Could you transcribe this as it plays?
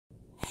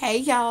Hey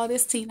y'all,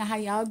 this Tina. How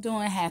y'all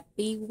doing?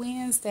 Happy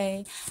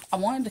Wednesday. I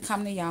wanted to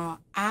come to y'all.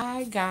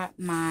 I got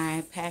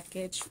my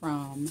package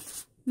from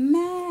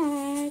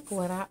Mac.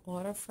 What I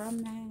ordered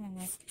from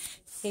Mac.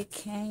 It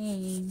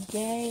came.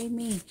 Yay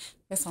me.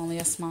 It's only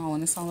a small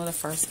one. It's only the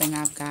first thing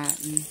I've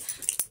gotten.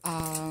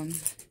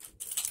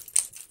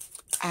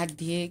 I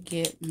did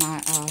get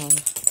my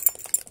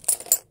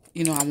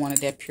I wanted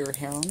that Pure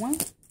Heroine.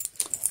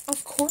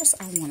 Of course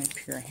I wanted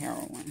Pure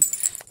Heroine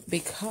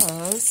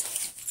because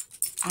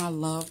I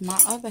love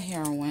my other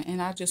heroine, and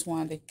I just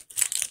wanted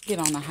to get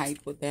on the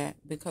hype with that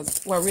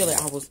because, well, really,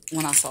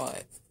 when I saw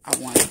it, I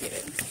wanted to get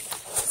it.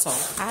 So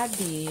I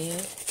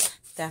did.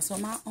 That's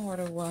what my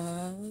order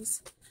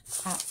was.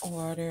 I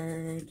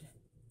ordered,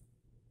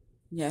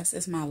 yes,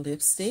 it's my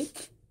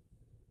lipstick,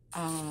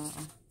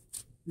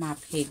 my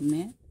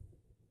pigment,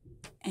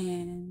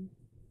 and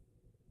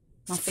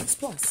my Fix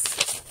Plus.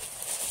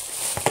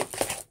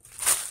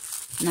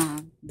 Now,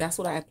 that's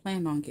what I had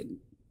planned on getting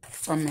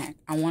from Mac.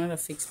 I wanted a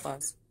Fix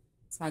Plus,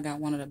 so I got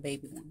one of the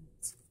baby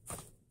ones,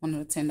 one of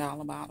the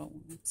 $10 bottle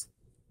ones.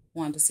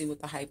 Wanted to see what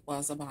the hype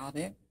was about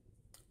it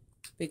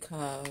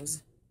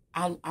because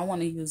I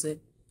want to use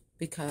it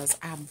because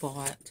I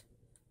bought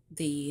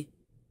the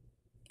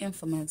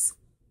infamous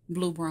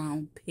blue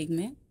brown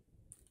pigment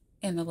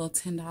in a little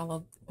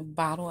 $10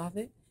 bottle of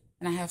it,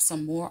 and I have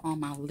some more on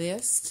my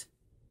list.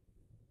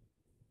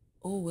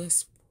 Oh,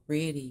 it's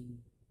pretty.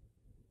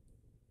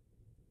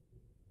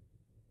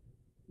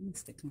 Let me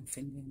stick my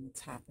finger in the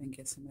top and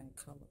get some of that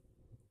color.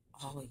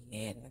 Oh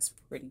yeah, that's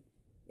pretty.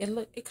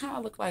 It kind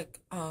of looked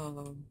like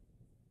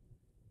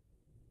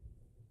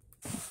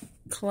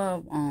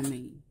Club on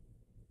me.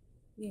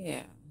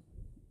 Yeah,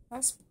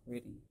 that's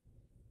pretty.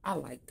 I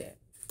like that.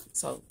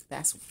 So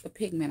that's the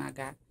pigment I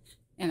got.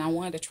 And I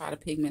wanted to try the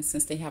pigment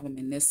since they have them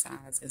in this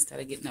size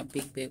instead of getting a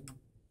big one.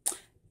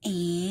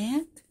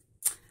 And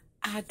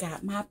I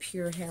got my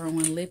Pure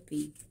Heroine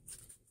Lippy.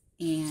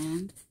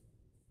 And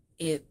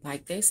it,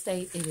 like they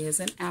state, it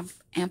is an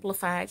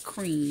amplified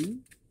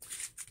cream.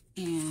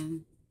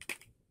 And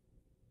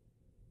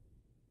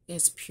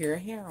it's Pure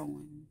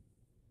Heroine.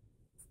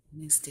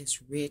 And it's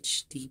this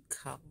rich, deep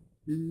color.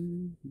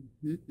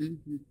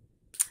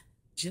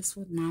 Just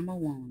what Mama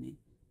wanted.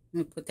 Let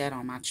me put that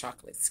on my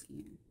chocolate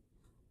skin.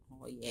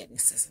 Oh, yeah,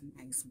 this is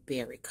a nice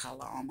berry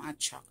color on my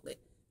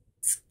chocolate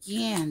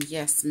skin.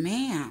 Yes,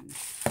 ma'am.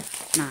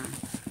 Now,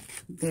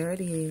 there it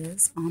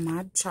is on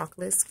my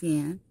chocolate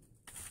skin.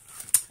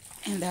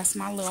 And that's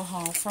my little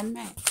haul from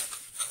Mac.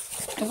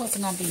 It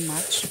wasn't going to be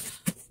much,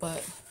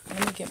 but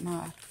let me get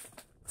my,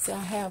 see, I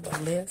have a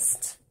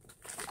list.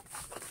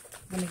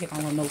 Let me get my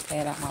little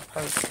notepad out my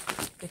purse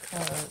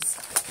because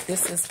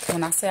this is,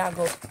 when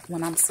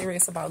I'm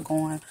serious about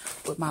going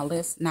with my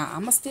list. Now,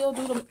 I'm going to still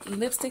do the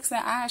lipsticks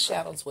and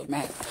eyeshadows with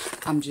Mac.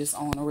 I'm just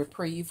on a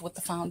reprieve with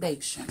the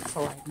foundation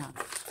for right now.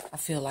 I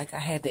feel like I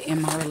had to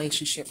end my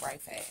relationship right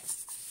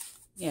fast.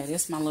 Yeah,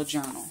 this is my little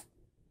journal.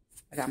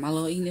 I got my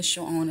little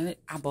initial on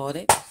it. I bought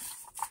it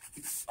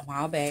a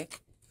while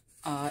back.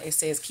 It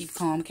says, keep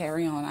calm,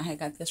 carry on. I had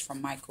got this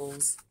from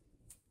Michael's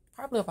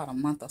probably about a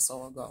month or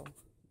so ago.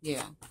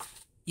 Yeah.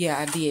 Yeah,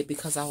 I did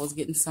because I was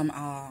getting some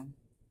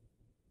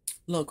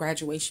little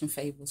graduation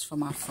favors for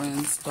my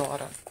friend's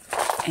daughter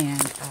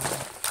and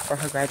for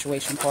her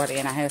graduation party,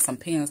 and I had some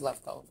pens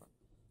left over.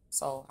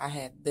 So I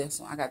had this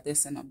one. I got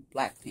this in a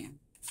black pen.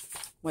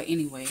 Well,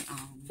 anyway,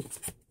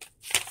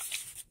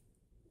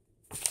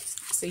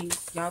 see,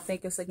 y'all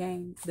think it's a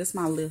game? This is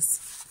my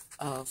list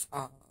of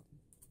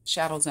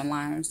shadows and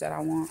liners that I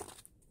want.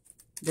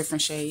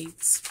 Different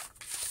shades.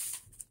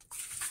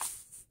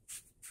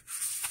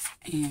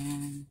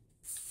 And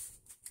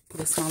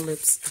this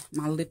is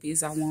my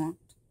lippies I want.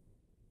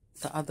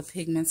 The other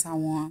pigments I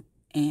want.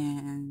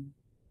 And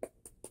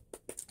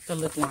the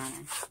lip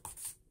liner.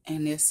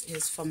 And this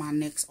is for my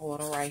next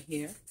order right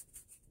here.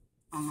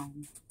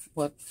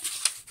 But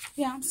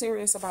yeah, I'm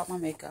serious about my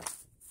makeup.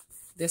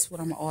 This is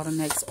what I'm going to order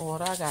next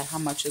order. I got how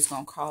much it's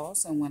going to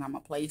cost and when I'm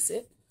going to place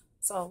it.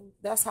 So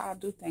that's how I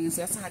do things.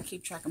 That's how I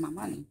keep track of my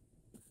money.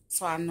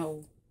 So I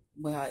know,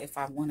 well, if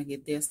I want to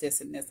get this,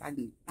 this, and this,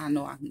 I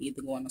know I can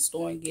either go in the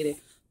store and get it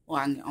or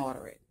I can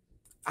order it.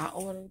 I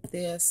ordered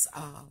this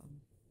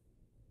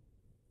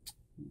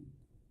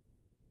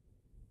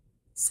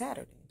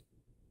Saturday.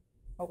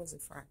 Or was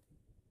it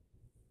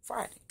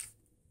Friday?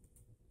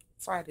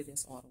 Friday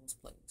this order was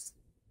placed.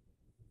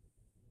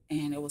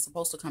 And it was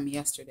supposed to come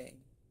yesterday.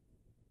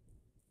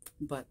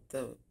 But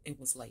it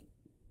was late.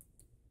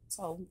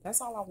 So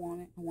that's all I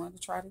wanted. I wanted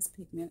to try this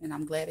pigment, and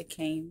I'm glad it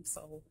came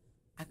so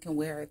I can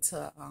wear it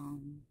to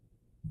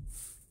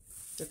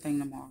the thing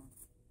tomorrow.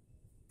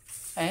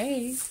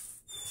 Hey.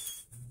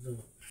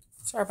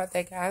 Sorry about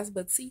that, guys,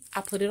 but see,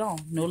 I put it on.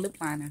 No lip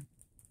liner.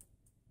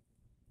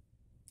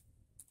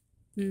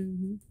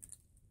 I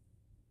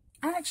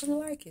actually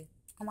like it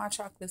on my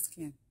chocolate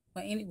skin.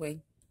 But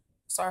anyway,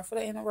 sorry for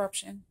the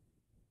interruption.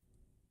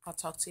 I'll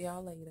talk to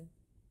y'all later.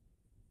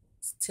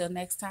 Till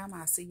next time,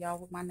 I'll see y'all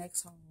with my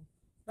next haul.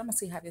 But I'm going to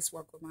see how this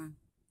works with my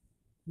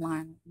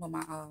line, with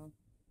my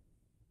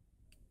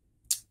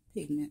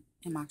pigment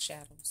in my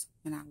shadows,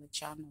 and I'll let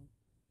y'all know.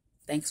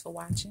 Thanks for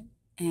watching,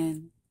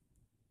 and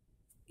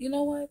you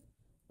know what?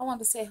 I want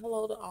to say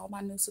hello to all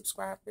my new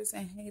subscribers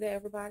and hey to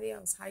everybody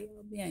else. How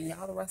y'all been?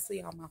 Y'all, the rest of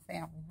y'all, my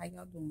family. How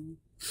y'all doing?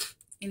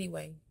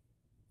 Anyway,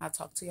 I'll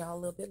talk to y'all a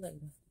little bit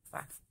later.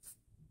 Bye.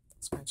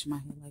 Scratching my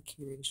head like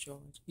Curious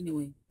George.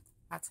 Anyway,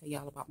 I'll tell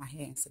y'all about my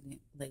hair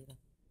incident later.